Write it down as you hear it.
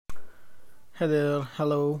Hey there,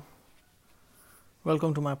 hello,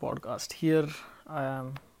 welcome to my podcast. Here I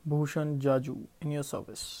am, Bhushan Jaju, in your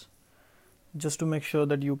service, just to make sure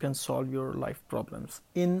that you can solve your life problems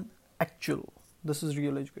in actual. This is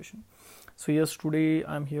real education. So, yes, today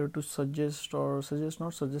I'm here to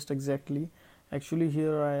not suggest exactly. Actually,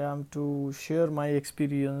 here I am to share my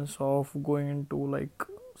experience of going into like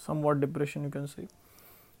somewhat depression, you can say.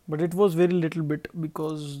 But it was very little bit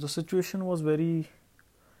because the situation was very,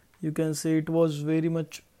 you can say, it was very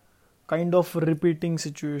much kind of repeating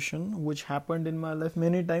situation which happened in my life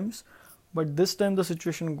many times, but this time the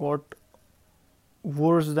situation got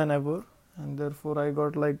worse than ever, and therefore I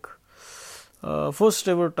got like first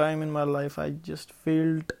ever time in my life I just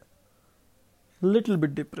felt little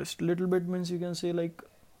bit depressed. Little bit means you can say like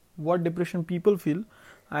what depression people feel.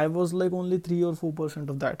 I was like only 3 or 4%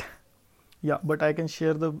 of that. Yeah, but I can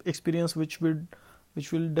share the experience which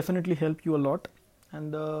will definitely help you a lot.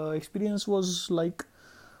 And the experience was like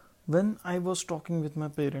when I was talking with my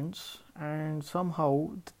parents, and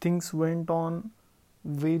somehow things went on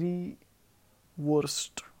very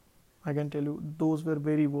worst. I can tell you, those were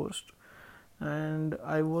very worst. And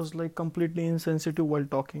I was like completely insensitive while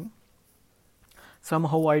talking.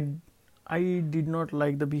 Somehow I did not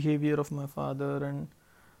like the behavior of my father, and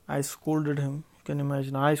I scolded him. You can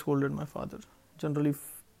imagine, I scolded my father. Generally,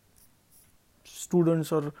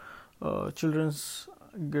 students or children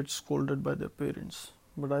get scolded by their parents,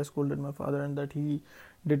 but I scolded my father, and that he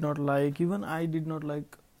did not like. Even I did not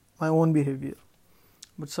like my own behavior.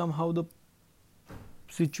 But somehow the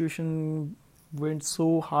situation went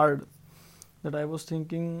so hard that I was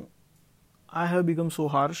thinking I have become so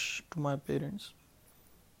harsh to my parents,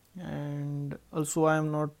 and also I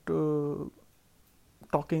am not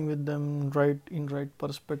talking with them right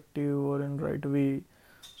perspective or in right way.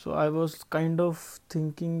 So I was kind of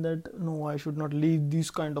thinking that no, I should not live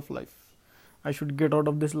this kind of life. I should get out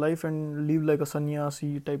of this life and live like a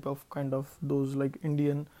sannyasi type of kind of those like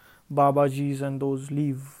Indian Babajis and those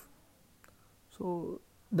live. So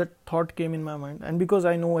that thought came in my mind, and because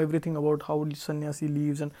I know everything about how sannyasi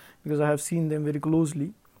lives, and because I have seen them very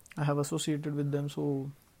closely, I have associated with them.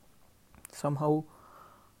 So somehow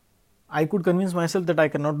I could convince myself that I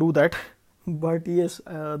cannot do that. But yes,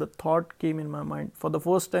 the thought came in my mind for the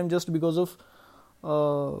first time, just because of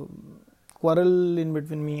uh, quarrel in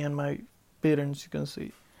between me and my parents, you can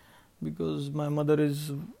say, because my mother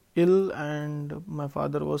is ill and my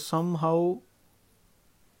father was somehow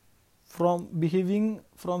from behaving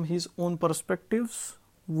from his own perspectives,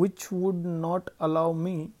 which would not allow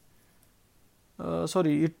me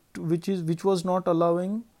sorry it which was not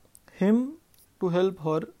allowing him to help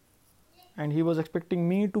her, and he was expecting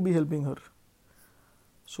me to be helping her.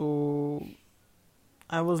 So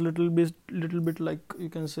I was little bit like, you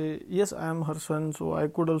can say, yes, I am her son, so I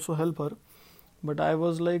could also help her, but I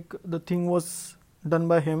was like, the thing was done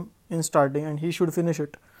by him in starting and he should finish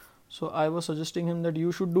it. So I was suggesting him that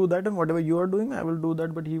you should do that, and whatever you are doing I will do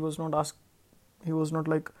that, but he was not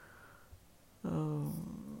like uh,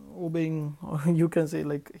 obeying, or you can say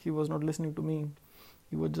like he was not listening to me.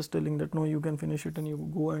 He was just telling that no, you can finish it and you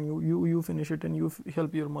go and you finish it and you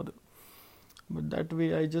help your mother. But that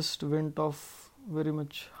way I just went off very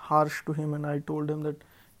much harsh to him, and I told him that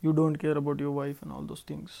you don't care about your wife and all those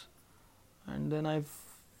things. And then I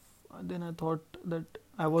thought that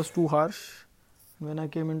I was too harsh. When I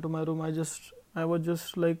came into my room, I was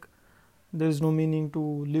just like, there is no meaning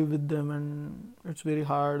to live with them, and it's very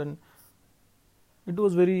hard, and it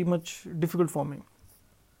was very much difficult for me.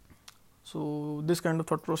 So this kind of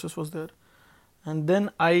thought process was there, and then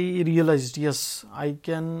I realized, yes, I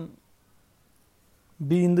can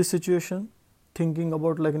be in this situation thinking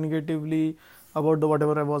about like negatively about the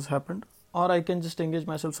whatever I was happened, or I can just engage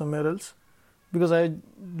myself somewhere else, because I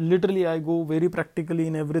go very practically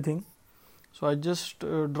in everything. So I just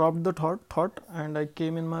dropped the thought and I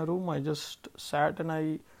came in my room. I just sat and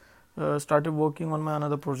I started working on my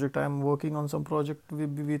another project. I am working on some project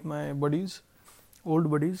with my buddies, old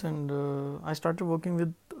buddies, and I started working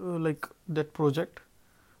with like that project.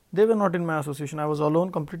 They were not in my association. I was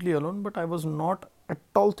alone, completely alone, but I was not at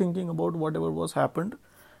all thinking about whatever was happened.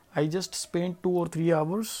 I just spent 2 or 3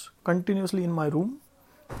 hours continuously in my room,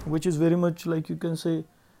 which is very much like, you can say,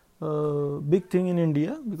 big thing in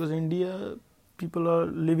India, because India people are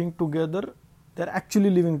living together. They're actually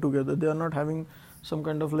living together. They are not having some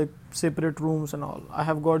kind of like separate rooms and all. I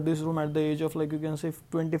have got this room at the age of like, you can say,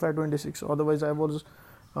 25, 26. Otherwise I was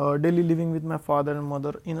daily living with my father and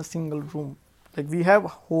mother in a single room. Like we have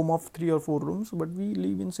home of 3 or 4 rooms, but we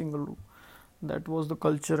live in single room. That was the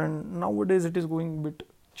culture, and nowadays it is going a bit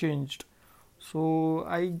changed. So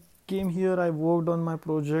I came here, I worked on my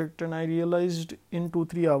project, and I realized in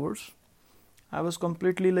 2-3 hours I was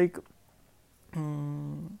completely like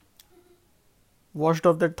washed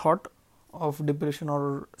off that thought of depression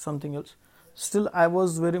or something else. Still, I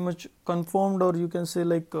was very much conformed, or you can say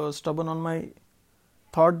like stubborn on my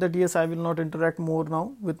thought that yes, I will not interact more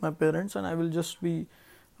now with my parents and I will just be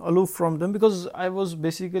aloof from them, because I was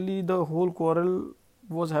basically, the whole quarrel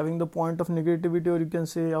was having the point of negativity, or you can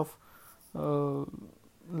say of uh,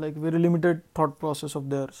 like very limited thought process of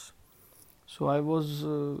theirs. So I was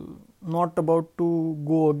not about to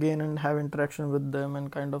go again and have interaction with them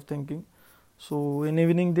and kind of thinking. So in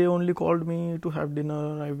evening they only called me to have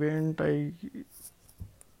dinner. I went, I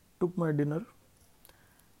took my dinner,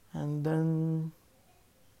 and then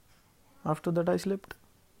after that I slept.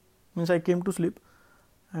 Means I came to sleep,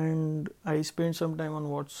 and I spent some time on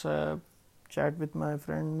WhatsApp, chat with my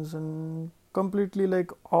friends, and completely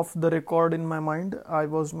like off the record in my mind. I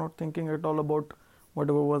was not thinking at all about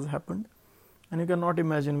whatever was happened. And you cannot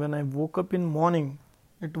imagine, when I woke up in morning,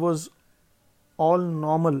 it was all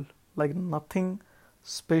normal, like nothing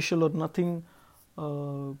special or nothing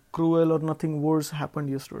cruel or nothing worse happened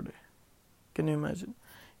yesterday. Can you imagine?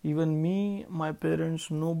 Even me, my parents,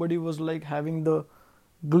 nobody was like having the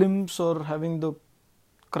glimpse or having the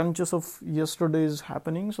crunches of yesterday's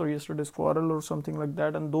happenings or yesterday's quarrel or something like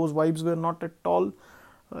that, and those vibes were not at all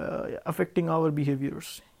affecting our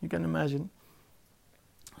behaviors. You can imagine.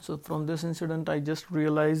 So from this incident I just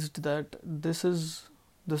realized that this is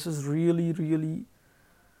really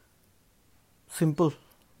simple.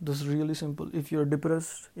 This is really simple. If you're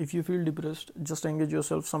depressed, if you feel depressed, just engage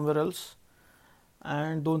yourself somewhere else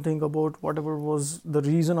and don't think about whatever was the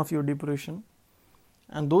reason of your depression.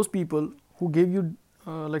 And those people who gave you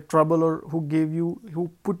like trouble, or who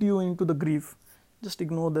put you into the grief, just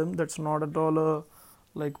ignore them. That's not at all a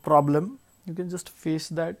like problem. You can just face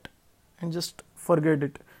that and just forget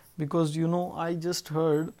it. Because I just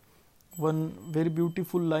heard one very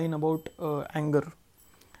beautiful line about anger.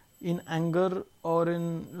 In anger or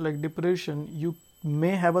in like depression, you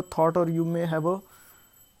may have a thought, or you may have a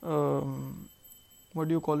what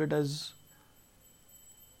do you call it, as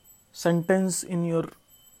sentence in your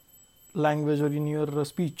language or in your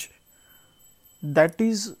speech, that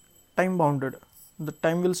is time bounded. The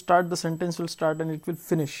time will start, the sentence will start, and it will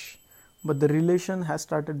finish, but the relation has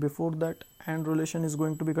started before that, and relation is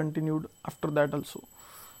going to be continued after that also.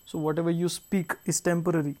 So whatever you speak is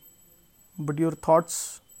temporary, but your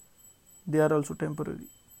thoughts, they are also temporary.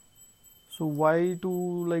 So why to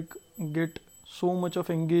like get so much of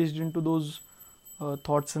engaged into those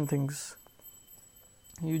thoughts and things?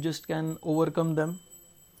 You just can overcome them.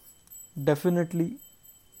 Definitely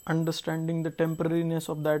understanding the temporariness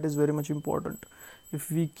of that is very much important.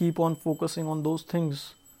 If we keep on focusing on those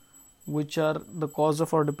things which are the cause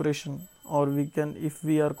of our depression, or if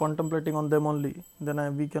we are contemplating on them only,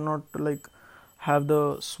 then we cannot like have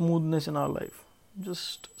the smoothness in our life.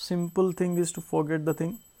 Just simple thing is to forget the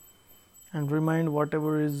thing and remind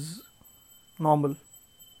whatever is normal,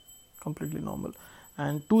 completely normal.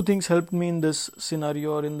 And two things helped me in this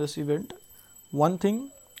scenario or in this event. One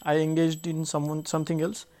thing, I engaged in something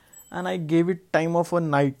else, and I gave it time of a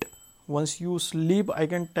night. Once you sleep, I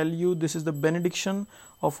can tell you, this is the benediction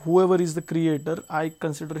of whoever is the creator. I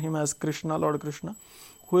consider him as Krishna, Lord Krishna.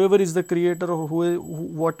 Whoever is the creator, or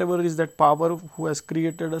whatever is that power who has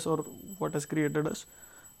created us, or what has created us,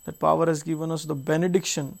 that power has given us the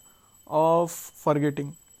benediction of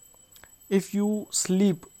forgetting. If you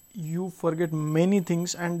sleep, you forget many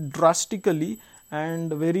things, and drastically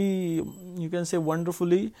and very, you can say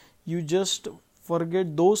wonderfully, you just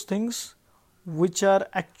forget those things which are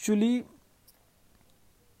actually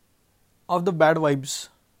of the bad vibes,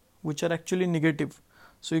 which are actually negative.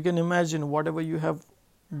 So you can imagine, whatever you have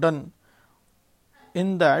done,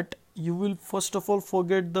 in that you will first of all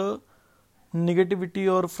forget the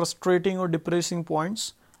negativity or frustrating or depressing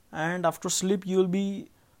points, and after sleep you will be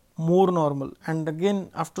more normal, and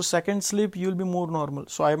again after second sleep you will be more normal.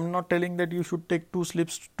 So I am not telling that you should take 2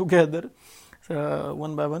 sleeps together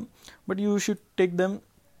one by one, but you should take them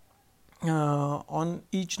on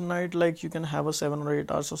each night. Like you can have a 7 or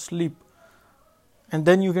 8 hours of sleep, and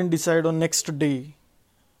then you can decide on next day,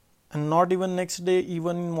 and not even next day,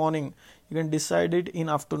 even in morning. You can decide it in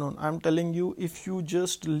afternoon. I am telling you, if you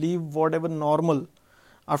just leave whatever normal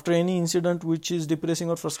after any incident which is depressing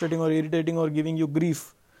or frustrating or irritating or giving you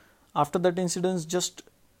grief, after that incident, just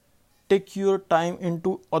take your time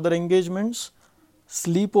into other engagements,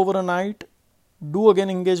 sleep over a night, do again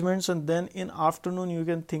engagements, and then in afternoon you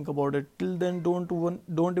can think about it. Till then,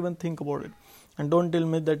 don't even think about it. And don't tell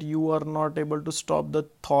me that you are not able to stop the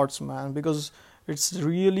thoughts, man, because It's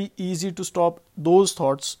really easy to stop those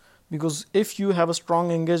thoughts, because if you have a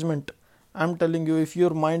strong engagement, I'm telling you, if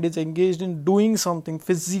your mind is engaged in doing something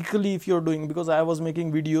physically, if you're doing, because I was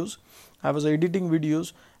making videos, I was editing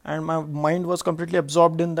videos, and my mind was completely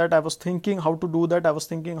absorbed in that. I was thinking how to do that, I was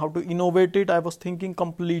thinking how to innovate it, I was thinking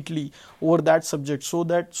completely over that subject. So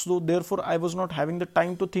therefore I was not having the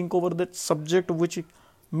time to think over that subject, which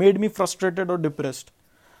made me frustrated or depressed.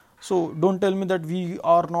 So don't tell me that we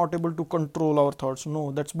are not able to control our thoughts.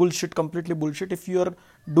 No, that's bullshit, completely bullshit. If you are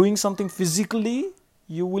doing something physically,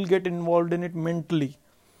 you will get involved in it mentally.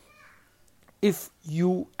 If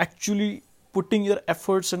you actually putting your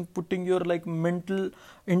efforts and putting your like mental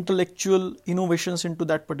intellectual innovations into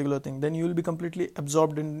that particular thing, then you will be completely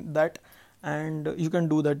absorbed in that, and you can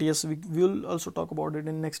do that. Yes, we will also talk about it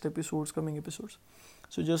in next episodes, coming episodes.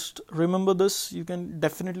 So just remember this, you can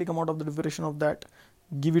definitely come out of the depression of that.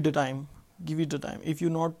 Give it a time, give it a time. If you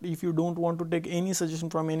don't want to take any suggestion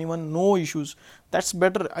from anyone, no issues, that's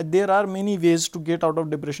better. There are many ways to get out of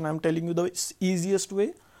depression. I'm telling you the easiest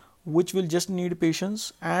way, which will just need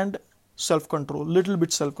patience and self control, little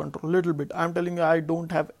bit self control, little bit. I'm telling you, I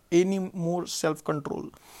don't have any more self control,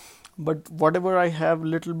 but whatever I have,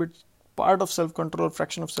 little bit part of self control,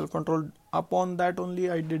 fraction of self control, upon that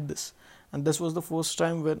only I did this. And this was the first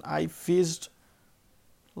time when I faced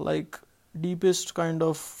like deepest kind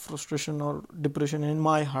of frustration or depression in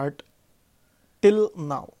my heart till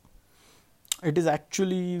now. It is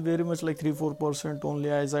actually very much like 3-4% only,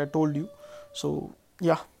 as I told you. So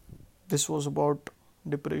yeah, this was about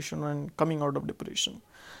depression and coming out of depression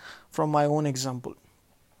from my own example.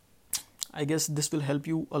 I guess this will help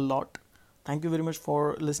you a lot. Thank you very much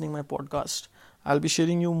for listening my podcast. I'll be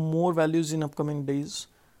sharing you more values in upcoming days.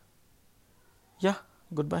 Yeah,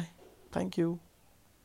 goodbye. Thank you.